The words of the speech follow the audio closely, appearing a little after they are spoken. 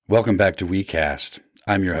Welcome back to WeCast.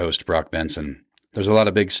 I'm your host, Brock Benson. There's a lot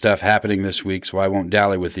of big stuff happening this week, so I won't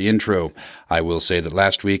dally with the intro. I will say that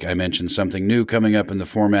last week I mentioned something new coming up in the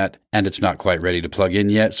format, and it's not quite ready to plug in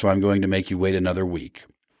yet, so I'm going to make you wait another week.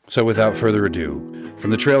 So without further ado,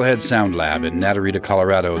 from the Trailhead Sound Lab in Natarita,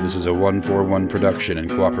 Colorado, this is a 141 production in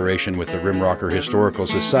cooperation with the Rimrocker Historical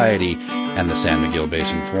Society and the San Miguel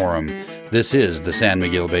Basin Forum. This is the San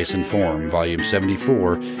Miguel Basin Forum, Volume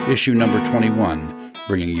 74, Issue Number 21,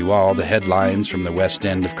 bringing you all the headlines from the west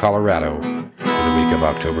end of Colorado for the week of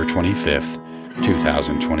October 25th,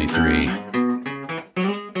 2023.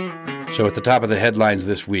 So at the top of the headlines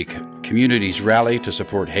this week, communities rally to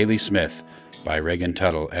support Haley Smith, by Reagan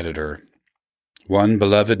Tuttle, editor. One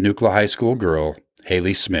beloved Nucla High School girl,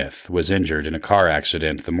 Haley Smith, was injured in a car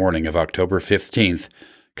accident the morning of October 15th,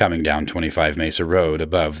 coming down 25 Mesa Road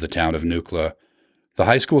above the town of Nucla. The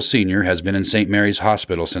high school senior has been in St. Mary's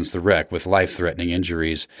Hospital since the wreck with life-threatening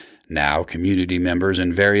injuries. Now, community members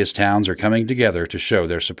in various towns are coming together to show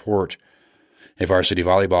their support. A varsity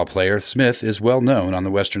volleyball player, Smith is well known on the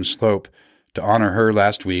western slope. To honor her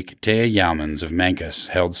last week, Taya Youmans of Mancus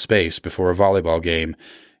held space before a volleyball game.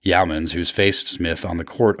 Youmans, who's faced Smith on the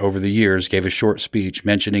court over the years, gave a short speech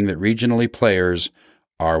mentioning that regionally players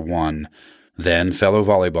are one. Then fellow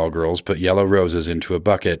volleyball girls put yellow roses into a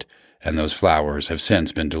bucket, and those flowers have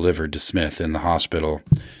since been delivered to Smith in the hospital.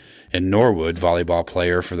 In Norwood, volleyball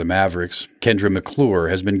player for the Mavericks, Kendra McClure,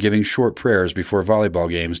 has been giving short prayers before volleyball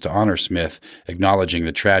games to honor Smith, acknowledging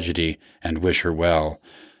the tragedy and wish her well.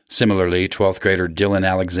 Similarly, 12th grader Dylan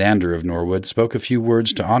Alexander of Norwood spoke a few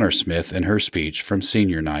words to honor Smith in her speech from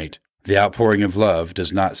senior night. The outpouring of love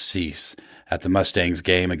does not cease. At the Mustangs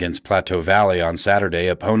game against Plateau Valley on Saturday,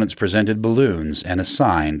 opponents presented balloons and a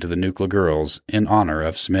sign to the Nucla girls in honor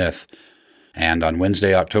of Smith. And on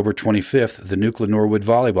Wednesday, October 25th, the Nucla Norwood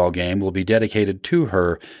volleyball game will be dedicated to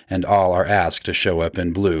her, and all are asked to show up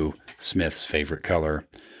in blue, Smith's favorite color.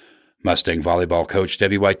 Mustang volleyball coach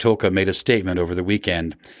Debbie Waitulka made a statement over the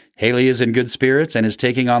weekend. Haley is in good spirits and is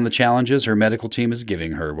taking on the challenges her medical team is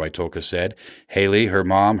giving her, Waitulka said. Haley, her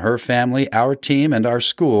mom, her family, our team, and our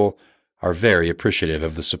school are very appreciative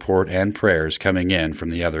of the support and prayers coming in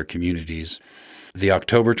from the other communities. The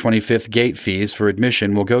October 25th gate fees for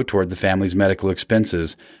admission will go toward the family's medical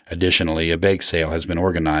expenses. Additionally, a bake sale has been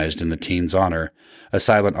organized in the teens' honor. A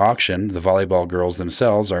silent auction, the volleyball girls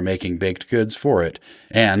themselves are making baked goods for it,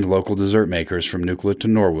 and local dessert makers from Nucla to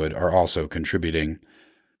Norwood are also contributing.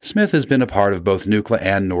 Smith has been a part of both Nucla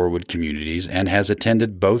and Norwood communities and has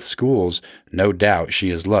attended both schools. No doubt she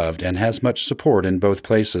is loved and has much support in both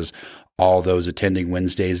places. All those attending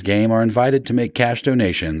Wednesday's game are invited to make cash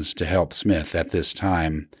donations to help Smith at this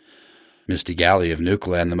time. Misty Galley of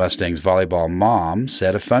Nucla and the Mustangs volleyball mom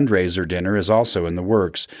said a fundraiser dinner is also in the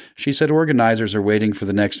works. She said organizers are waiting for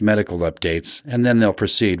the next medical updates, and then they'll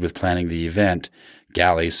proceed with planning the event.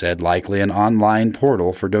 Galley said likely an online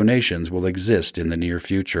portal for donations will exist in the near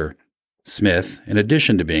future. Smith, in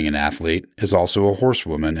addition to being an athlete, is also a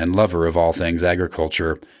horsewoman and lover of all things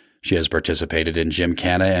agriculture. She has participated in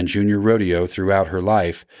gymkhana and junior rodeo throughout her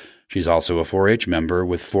life. She's also a 4-H member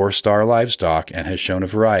with 4-Star Livestock and has shown a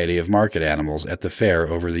variety of market animals at the fair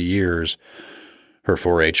over the years. Her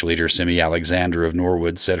 4-H leader, Simi Alexander of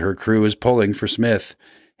Norwood, said her crew is pulling for Smith.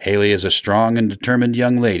 Haley is a strong and determined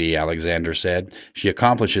young lady, Alexander said. She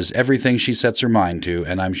accomplishes everything she sets her mind to,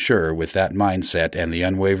 and I'm sure with that mindset and the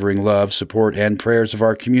unwavering love, support, and prayers of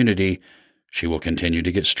our community, she will continue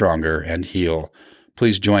to get stronger and heal.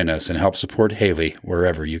 Please join us and help support Haley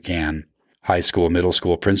wherever you can. High school, middle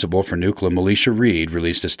school principal for Nucla, Melisha Reed,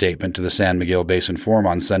 released a statement to the San Miguel Basin Forum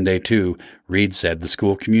on Sunday, too. Reed said the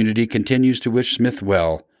school community continues to wish Smith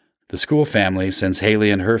well. The school family sends Haley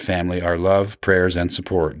and her family our love, prayers, and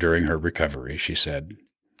support during her recovery, she said.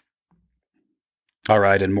 All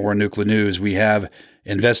right, and more Nucla news. We have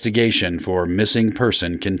investigation for missing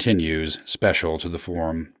person continues, special to the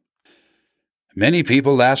forum. Many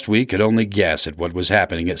people last week could only guess at what was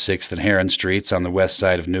happening at 6th and Heron Streets on the west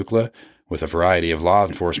side of Nucla. With a variety of law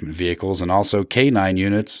enforcement vehicles and also K-9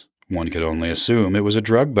 units, one could only assume it was a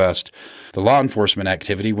drug bust. The law enforcement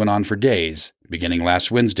activity went on for days, beginning last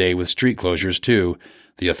Wednesday with street closures too.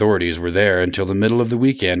 The authorities were there until the middle of the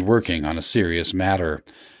weekend working on a serious matter.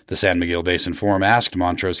 The San Miguel Basin Forum asked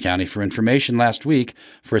Montrose County for information last week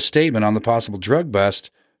for a statement on the possible drug bust,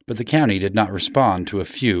 but the county did not respond to a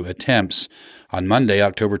few attempts. On Monday,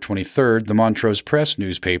 October 23rd, the Montrose Press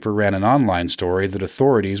newspaper ran an online story that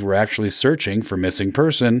authorities were actually searching for missing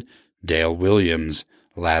person Dale Williams,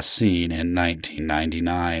 last seen in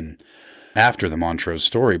 1999. After the Montrose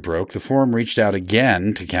story broke, the forum reached out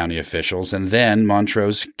again to county officials, and then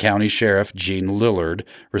Montrose County Sheriff Gene Lillard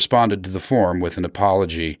responded to the forum with an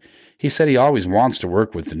apology. He said he always wants to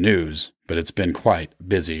work with the news, but it's been quite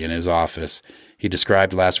busy in his office. He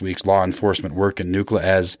described last week's law enforcement work in Nucla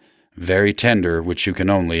as very tender, which you can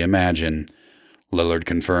only imagine. Lillard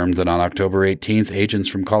confirmed that on October 18th, agents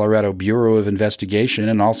from Colorado Bureau of Investigation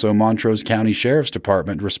and also Montrose County Sheriff's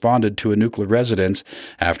Department responded to a Nucla residence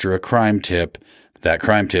after a crime tip. That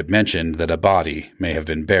crime tip mentioned that a body may have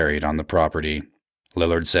been buried on the property.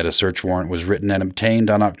 Lillard said a search warrant was written and obtained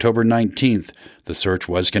on October 19th. The search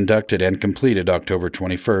was conducted and completed October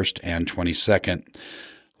 21st and 22nd.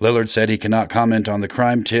 Lillard said he cannot comment on the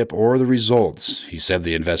crime tip or the results. He said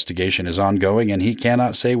the investigation is ongoing and he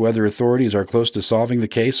cannot say whether authorities are close to solving the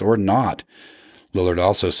case or not. Lillard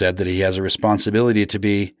also said that he has a responsibility to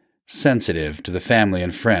be sensitive to the family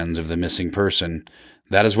and friends of the missing person.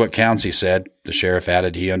 That is what counts, he said. The sheriff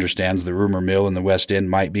added he understands the rumor mill in the West End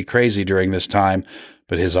might be crazy during this time,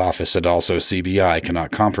 but his office and also CBI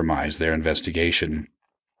cannot compromise their investigation.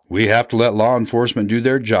 We have to let law enforcement do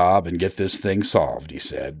their job and get this thing solved, he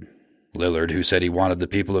said. Lillard, who said he wanted the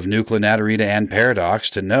people of Nucla, Natarita, and Paradox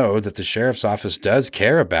to know that the sheriff's office does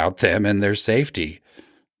care about them and their safety.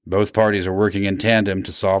 Both parties are working in tandem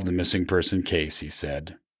to solve the missing person case, he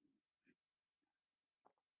said.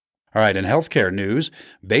 All right, in healthcare news,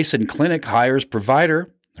 Basin Clinic hires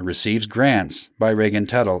provider, receives grants, by Reagan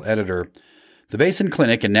Tuttle, editor. The Basin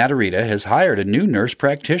Clinic in Natarita has hired a new nurse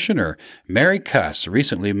practitioner. Mary Cuss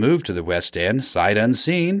recently moved to the West End, sight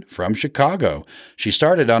unseen, from Chicago. She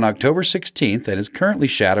started on October 16th and is currently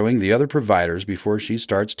shadowing the other providers before she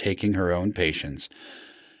starts taking her own patients.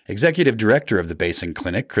 Executive Director of the Basin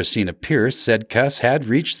Clinic, Christina Pierce, said Cuss had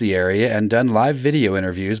reached the area and done live video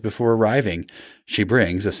interviews before arriving. She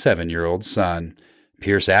brings a 7-year-old son.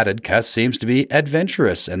 Pierce added Cuss seems to be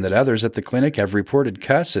adventurous and that others at the clinic have reported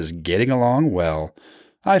Cuss as getting along well.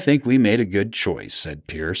 I think we made a good choice, said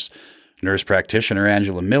Pierce. Nurse practitioner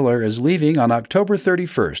Angela Miller is leaving on October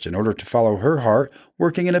 31st in order to follow her heart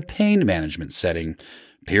working in a pain management setting.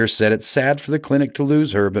 Pierce said it's sad for the clinic to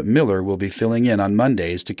lose her, but Miller will be filling in on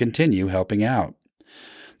Mondays to continue helping out.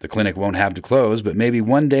 The clinic won't have to close, but maybe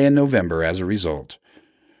one day in November as a result.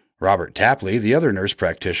 Robert Tapley, the other nurse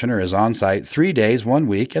practitioner, is on site 3 days one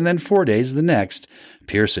week and then 4 days the next.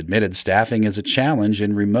 Pierce admitted staffing is a challenge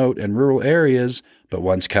in remote and rural areas, but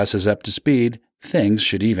once Cuss is up to speed, things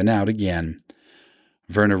should even out again.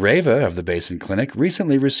 Verna Reva of the Basin Clinic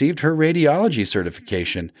recently received her radiology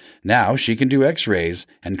certification. Now she can do x-rays,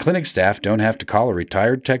 and clinic staff don't have to call a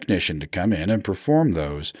retired technician to come in and perform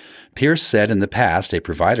those. Pierce said in the past a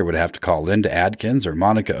provider would have to call Linda Adkins or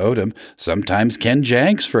Monica Odom, sometimes Ken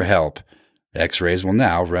Janks, for help. X-rays will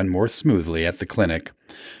now run more smoothly at the clinic.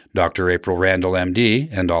 Dr. April Randall, M.D.,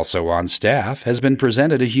 and also on staff, has been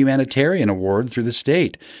presented a humanitarian award through the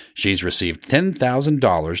state. She's received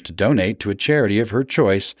 $10,000 to donate to a charity of her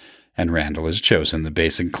choice, and Randall has chosen the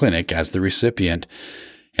Basin Clinic as the recipient.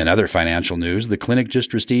 In other financial news, the clinic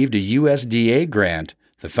just received a USDA grant.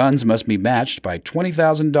 The funds must be matched by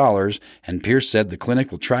 $20,000, and Pierce said the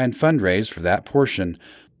clinic will try and fundraise for that portion.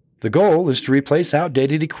 The goal is to replace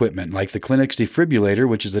outdated equipment like the clinic's defibrillator,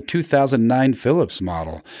 which is a 2009 Philips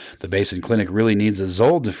model. The Basin Clinic really needs a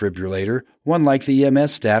Zoll defibrillator, one like the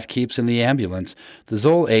EMS staff keeps in the ambulance. The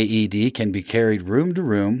Zoll AED can be carried room to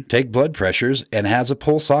room, take blood pressures, and has a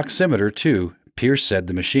pulse oximeter too. Pierce said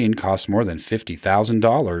the machine costs more than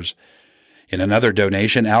 $50,000. In another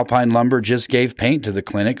donation, Alpine Lumber just gave paint to the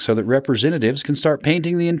clinic so that representatives can start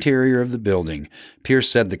painting the interior of the building. Pierce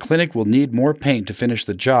said the clinic will need more paint to finish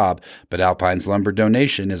the job, but Alpine's lumber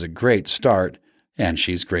donation is a great start, and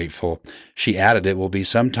she's grateful. She added it will be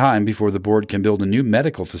some time before the board can build a new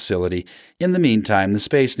medical facility. In the meantime, the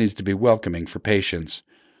space needs to be welcoming for patients.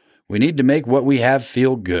 We need to make what we have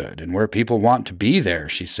feel good and where people want to be there,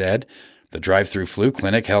 she said. The drive-through flu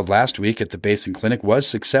clinic held last week at the Basin Clinic was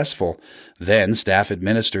successful. Then, staff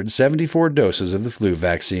administered 74 doses of the flu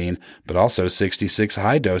vaccine, but also 66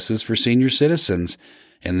 high doses for senior citizens.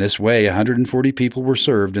 In this way, 140 people were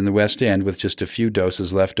served in the West End with just a few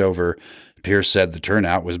doses left over. Pierce said the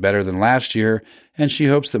turnout was better than last year, and she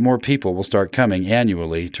hopes that more people will start coming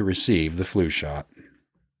annually to receive the flu shot.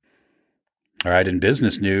 All right, in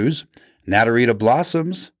business news, Natarita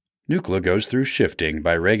blossoms. Nucla goes through shifting,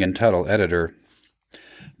 by Reagan Tuttle, editor.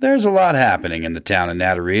 There's a lot happening in the town of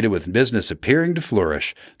Natarita with business appearing to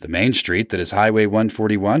flourish. The main street that is Highway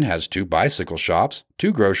 141 has 2 bicycle shops,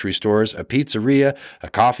 2 grocery stores, a pizzeria, a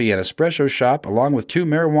coffee and espresso shop, along with 2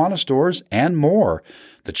 marijuana stores, and more.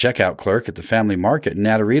 The checkout clerk at the family market in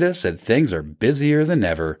Natarita said things are busier than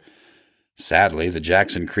ever. Sadly, the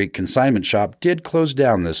Jackson Creek consignment shop did close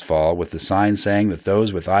down this fall, with the sign saying that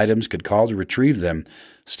those with items could call to retrieve them.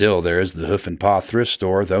 Still, there is the Hoof and Paw thrift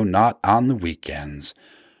store, though not on the weekends.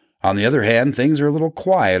 On the other hand, things are a little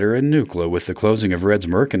quieter in Nucla with the closing of Red's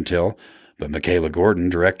Mercantile, but Michaela Gordon,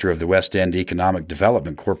 director of the West End Economic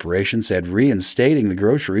Development Corporation, said reinstating the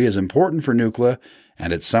grocery is important for Nucla,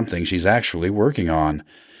 and it's something she's actually working on.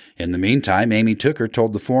 In the meantime, Amy Tooker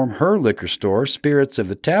told the Forum her liquor store, Spirits of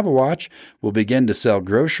the Tabawatch, will begin to sell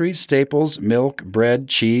groceries, staples, milk, bread,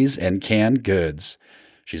 cheese, and canned goods.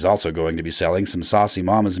 She's also going to be selling some Saucy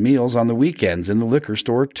Mama's meals on the weekends in the liquor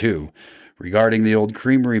store, too. Regarding the old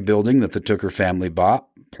creamery building that the Tooker family bought,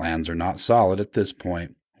 plans are not solid at this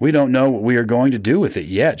point. We don't know what we are going to do with it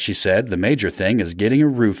yet, she said. The major thing is getting a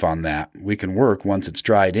roof on that. We can work once it's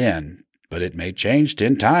dried in, but it may change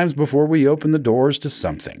 10 times before we open the doors to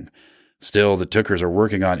something. Still, the Tookers are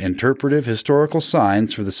working on interpretive historical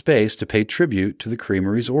signs for the space to pay tribute to the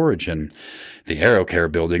creamery's origin. The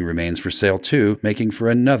AeroCare building remains for sale too, making for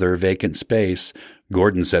another vacant space.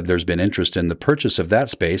 Gordon said there's been interest in the purchase of that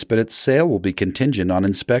space, but its sale will be contingent on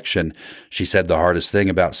inspection. She said the hardest thing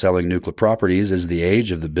about selling Nucla properties is the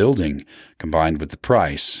age of the building, combined with the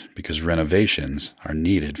price, because renovations are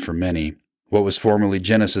needed for many. What was formerly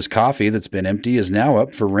Genesis Coffee that's been empty is now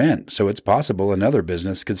up for rent, so it's possible another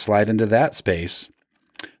business could slide into that space.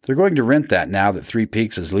 They're going to rent that now that Three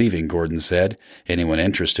Peaks is leaving, Gordon said. Anyone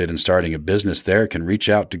interested in starting a business there can reach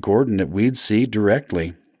out to Gordon at Weed Seed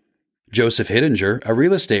directly. Joseph Hittinger, a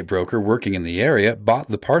real estate broker working in the area, bought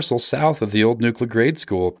the parcel south of the old Nucla grade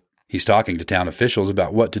school. He's talking to town officials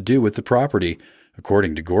about what to do with the property.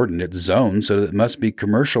 According to Gordon, it's zoned so that it must be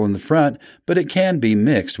commercial in the front, but it can be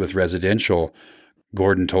mixed with residential.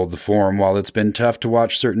 Gordon told the Forum while it's been tough to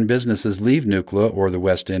watch certain businesses leave Nucla or the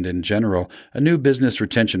West End in general, a new business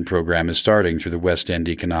retention program is starting through the West End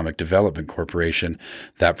Economic Development Corporation.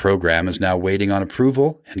 That program is now waiting on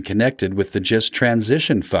approval and connected with the GIST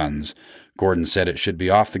transition funds. Gordon said it should be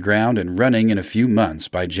off the ground and running in a few months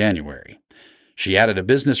by January. She added a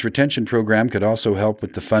business retention program could also help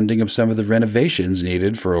with the funding of some of the renovations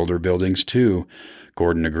needed for older buildings, too.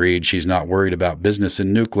 Gordon agreed she's not worried about business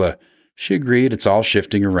in Nucla. She agreed it's all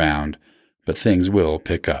shifting around, but things will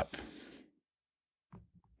pick up.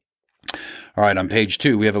 All right, on page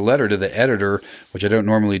 2, we have a letter to the editor, which I don't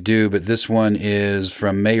normally do, but this one is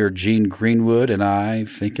from Mayor Gene Greenwood, and I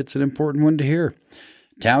think it's an important one to hear.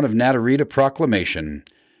 Town of Natarita Proclamation.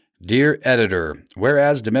 Dear Editor,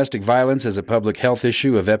 whereas domestic violence is a public health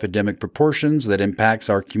issue of epidemic proportions that impacts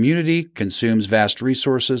our community, consumes vast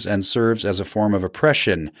resources, and serves as a form of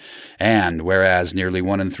oppression, and whereas nearly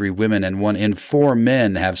 1 in 3 women and 1 in 4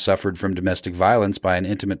 men have suffered from domestic violence by an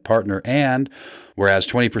intimate partner, and whereas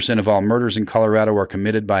 20% of all murders in Colorado are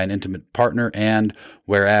committed by an intimate partner, and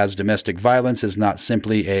whereas domestic violence is not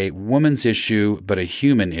simply a woman's issue, but a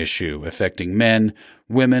human issue affecting men,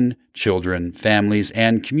 women, children, families,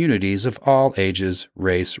 and communities of all ages,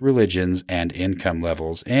 race, religions, and income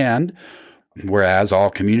levels. And whereas all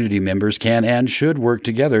community members can and should work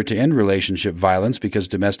together to end relationship violence because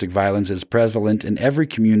domestic violence is prevalent in every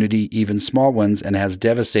community, even small ones, and has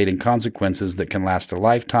devastating consequences that can last a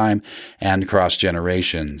lifetime and cross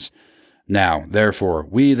generations. Now, therefore,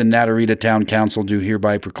 we, the Natarita Town Council, do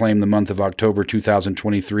hereby proclaim the month of October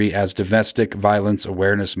 2023 as Domestic Violence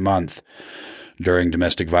Awareness Month. During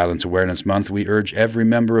Domestic Violence Awareness Month, we urge every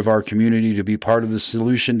member of our community to be part of the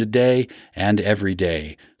solution today and every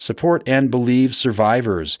day. Support and believe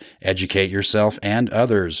survivors. Educate yourself and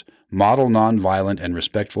others. Model nonviolent and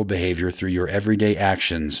respectful behavior through your everyday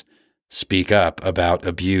actions. Speak up about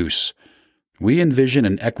abuse. We envision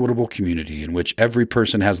an equitable community in which every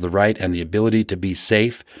person has the right and the ability to be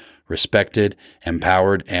safe, respected,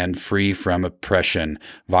 empowered, and free from oppression,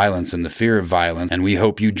 violence, and the fear of violence, and we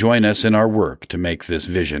hope you join us in our work to make this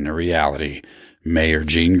vision a reality. Mayor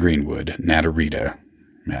Gene Greenwood, Natarita.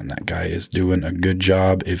 Man, that guy is doing a good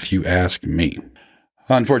job, if you ask me.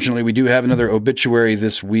 Unfortunately, we do have another obituary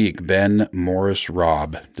this week. Ben Morris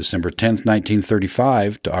Robb, December 10th,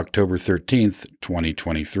 1935 to October 13th,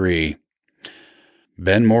 2023.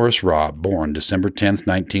 Ben Morris Robb, born December 10,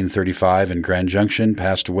 1935 in Grand Junction,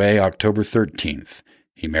 passed away October 13th.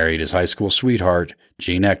 He married his high school sweetheart,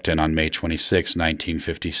 Jean Ecton, on May 26,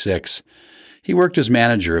 1956. He worked as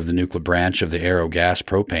manager of the Nucla branch of the Aero Gas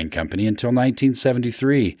Propane Company until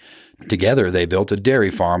 1973. Together, they built a dairy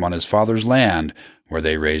farm on his father's land, where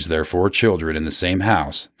they raised their 4 children in the same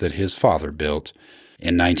house that his father built.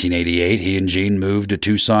 In 1988, he and Jean moved to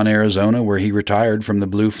Tucson, Arizona, where he retired from the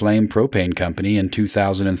Blue Flame Propane Company in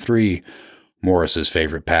 2003. Morris's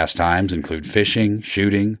favorite pastimes include fishing,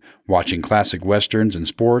 shooting, watching classic westerns and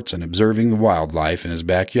sports, and observing the wildlife in his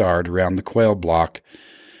backyard around the quail block.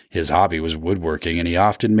 His hobby was woodworking, and he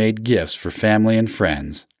often made gifts for family and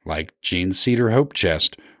friends, like Jean's cedar hope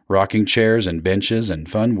chest, rocking chairs and benches, and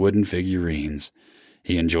fun wooden figurines.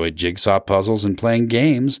 He enjoyed jigsaw puzzles and playing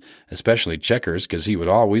games, especially checkers, because he would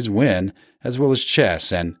always win, as well as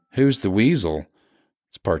chess and Who's the Weasel?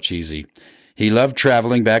 It's Parcheesi. He loved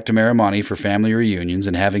traveling back to Marimonte for family reunions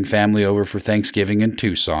and having family over for Thanksgiving in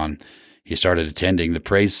Tucson. He started attending the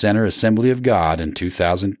Praise Center Assembly of God in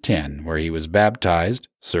 2010, where he was baptized,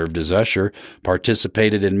 served as usher,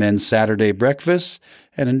 participated in men's Saturday breakfasts,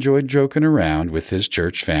 and enjoyed joking around with his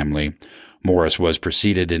church family. Morris was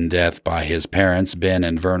preceded in death by his parents, Ben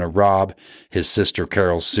and Verna Robb, his sister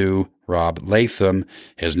Carol Sue Robb Latham,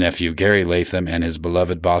 his nephew Gary Latham, and his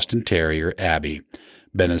beloved Boston Terrier, Abby.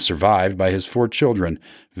 Ben is survived by his 4 children,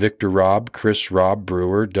 Victor Robb, Chris Robb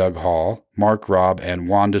Brewer, Doug Hall, Mark Robb, and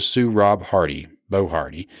Wanda Sue Robb Hardy, Bo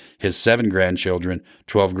Hardy, his 7 grandchildren,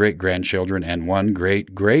 12 great-grandchildren, and 1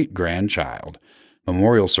 great-great-grandchild.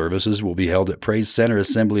 Memorial services will be held at Praise Center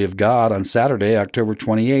Assembly of God on Saturday, October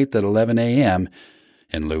 28th at 11 a.m.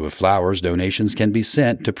 In lieu of flowers, donations can be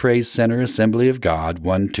sent to Praise Center Assembly of God,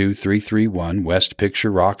 12331 West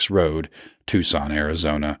Picture Rocks Road, Tucson,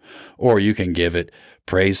 Arizona, or you can give at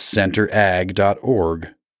praisecenterag.org.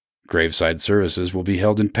 Graveside services will be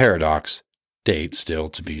held in Paradox, date still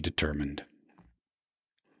to be determined.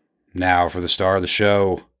 Now for the star of the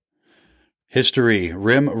show. History,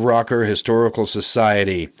 Rim Rocker Historical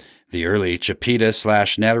Society, the early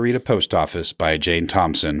Chipeta/Natarita Post Office by Jane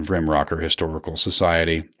Thompson, Rim Rocker Historical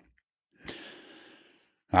Society.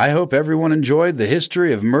 I hope everyone enjoyed the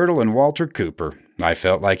history of Myrtle and Walter Cooper. I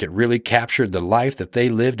felt like it really captured the life that they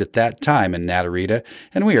lived at that time in Natarita,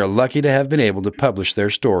 and we are lucky to have been able to publish their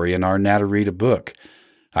story in our Natarita book.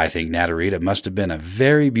 I think Natarita must have been a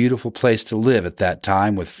very beautiful place to live at that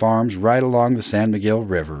time, with farms right along the San Miguel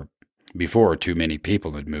River, before too many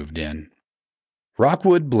people had moved in.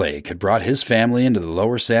 Rockwood Blake had brought his family into the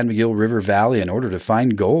lower San Miguel River Valley in order to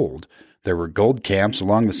find gold. There were gold camps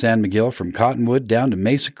along the San Miguel from Cottonwood down to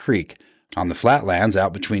Mesa Creek. On the flatlands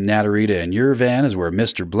out between Natarita and Yervan is where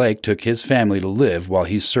Mr. Blake took his family to live while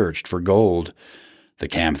he searched for gold. The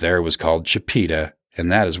camp there was called Chipeta, and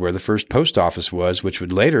that is where the first post office was, which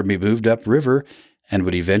would later be moved upriver and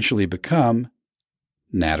would eventually become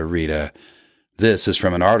Natarita. This is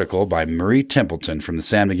from an article by Marie Templeton from the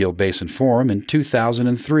San Miguel Basin Forum in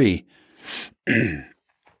 2003.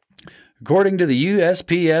 According to the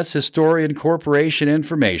USPS Historian Corporation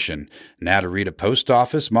information, Natarita Post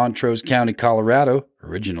Office, Montrose County, Colorado,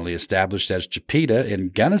 originally established as Chipeta in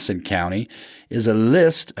Gunnison County, is a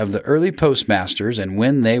list of the early postmasters and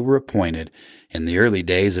when they were appointed. In the early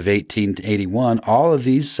days of 1881, all of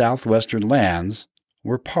these southwestern lands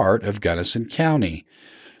were part of Gunnison County.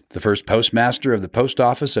 The first postmaster of the post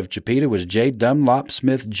office of Chipeta was J. Dunlop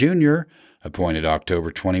Smith, Jr., appointed October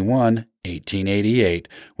 21, 1888,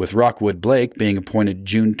 with Rockwood Blake being appointed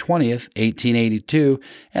June 20th, 1882,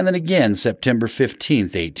 and then again September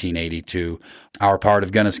 15th, 1882. Our part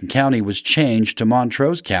of Gunnison County was changed to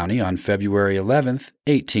Montrose County on February 11th,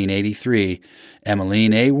 1883.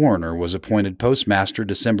 Emmeline A. Warner was appointed postmaster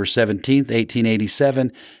December 17th,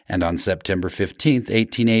 1887, and on September 15th,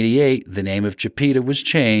 1888, the name of Chipeta was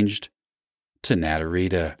changed to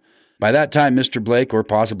Natarita. By that time, Mr. Blake, or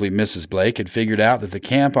possibly Mrs. Blake, had figured out that the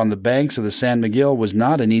camp on the banks of the San Miguel was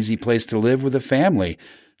not an easy place to live with a family,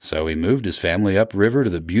 so he moved his family upriver to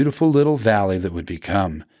the beautiful little valley that would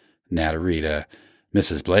become Natarita.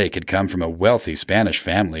 Mrs. Blake had come from a wealthy Spanish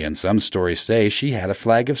family, and some stories say she had a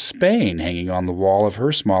flag of Spain hanging on the wall of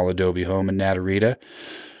her small adobe home in Natarita.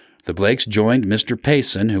 The Blakes joined Mr.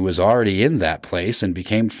 Payson, who was already in that place, and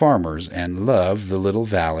became farmers and loved the little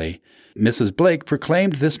valley. Mrs. Blake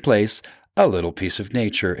proclaimed this place a little piece of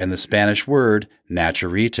nature, and the Spanish word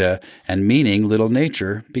naturita, and meaning little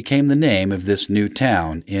nature, became the name of this new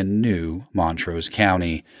town in New Montrose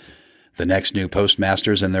County. The next new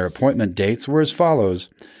postmasters and their appointment dates were as follows.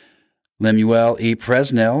 Lemuel E.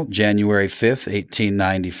 Presnell, January 5th,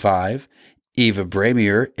 1895. Eva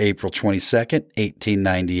Bramier, April 22nd,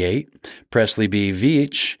 1898. Presley B.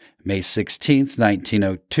 Veach, May 16th,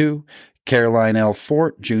 1902. Caroline L.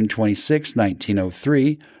 Fort, June 26,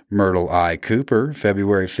 1903. Myrtle I. Cooper,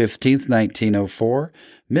 February 15, 1904.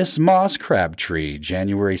 Miss Moss Crabtree,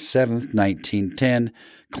 January 7, 1910.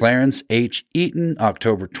 Clarence H. Eaton,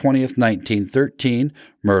 October 20, 1913.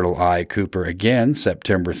 Myrtle I. Cooper again,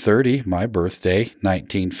 September 30, my birthday,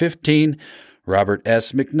 1915. Robert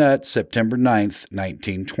S. McNutt, September 9,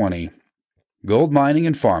 1920. Gold mining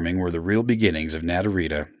and farming were the real beginnings of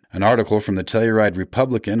Natarita. An article from the Telluride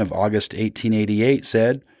Republican of August 1888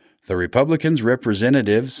 said, "The Republicans'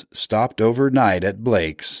 representatives stopped overnight at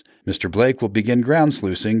Blake's. Mr. Blake will begin ground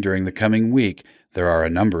sluicing during the coming week. There are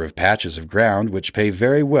a number of patches of ground which pay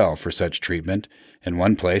very well for such treatment. In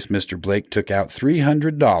one place, Mr. Blake took out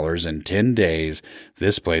 $300 in 10 days.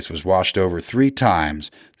 This place was washed over 3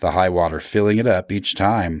 times, the high water filling it up each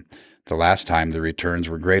time. The last time the returns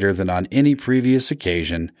were greater than on any previous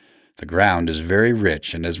occasion. The ground is very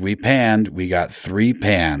rich, and as we panned, we got 3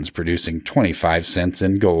 pans, producing 25 cents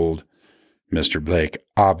in gold." Mr. Blake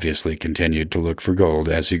obviously continued to look for gold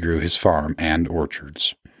as he grew his farm and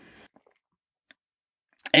orchards.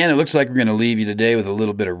 And it looks like we're going to leave you today with a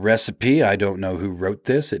little bit of recipe. I don't know who wrote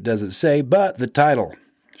this, it doesn't say, but the title,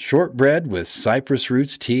 "Shortbread with Cypress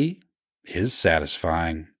Roots Tea," is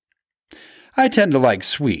satisfying. I tend to like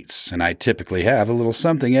sweets, and I typically have a little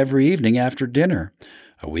something every evening after dinner.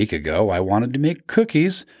 A week ago, I wanted to make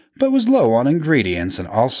cookies, but was low on ingredients and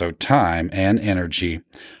also time and energy.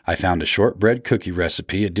 I found a shortbread cookie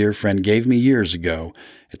recipe a dear friend gave me years ago.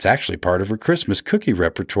 It's actually part of her Christmas cookie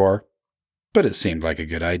repertoire, but it seemed like a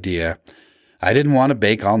good idea. I didn't want to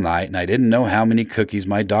bake all night, and I didn't know how many cookies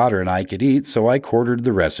my daughter and I could eat, so I quartered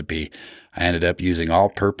the recipe. I ended up using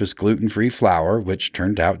all-purpose gluten-free flour, which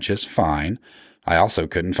turned out just fine. I also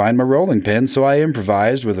couldn't find my rolling pin, so I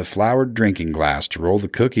improvised with a floured drinking glass to roll the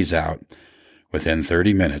cookies out. Within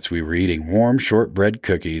 30 minutes, we were eating warm shortbread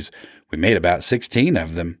cookies. We made about 16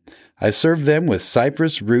 of them. I served them with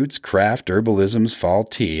Cypress Roots Craft Herbalism's fall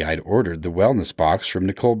tea. I'd ordered the wellness box from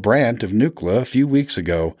Nicole Brandt of Nucla a few weeks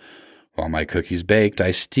ago. While my cookies baked,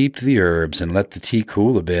 I steeped the herbs and let the tea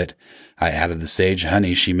cool a bit. I added the sage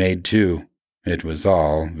honey she made too. It was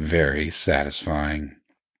all very satisfying.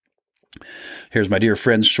 Here's my dear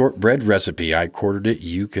friend's shortbread recipe. I quartered it.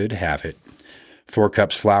 You could have it. 4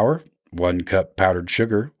 cups flour, 1 cup powdered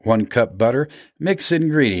sugar, 1 cup butter. Mix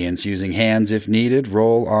ingredients using hands if needed.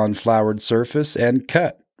 Roll on floured surface and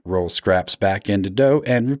cut. Roll scraps back into dough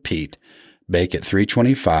and repeat. Bake at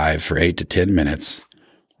 325 for 8 to 10 minutes.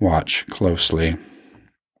 Watch closely.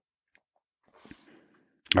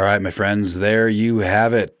 All right, my friends, there you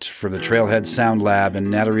have it for the Trailhead Sound Lab in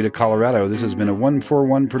Natarita, Colorado. This has been a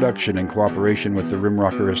 141 production in cooperation with the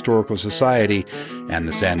Rimrocker Historical Society and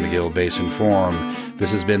the San Miguel Basin Forum.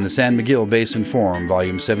 This has been the San Miguel Basin Forum,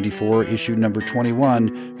 Volume 74, Issue Number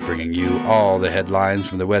 21, bringing you all the headlines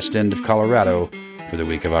from the west end of Colorado for the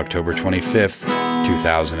week of October 25th,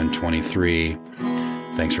 2023.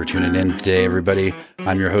 Thanks for tuning in today, everybody.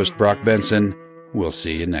 I'm your host, Brock Benson. We'll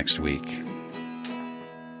see you next week.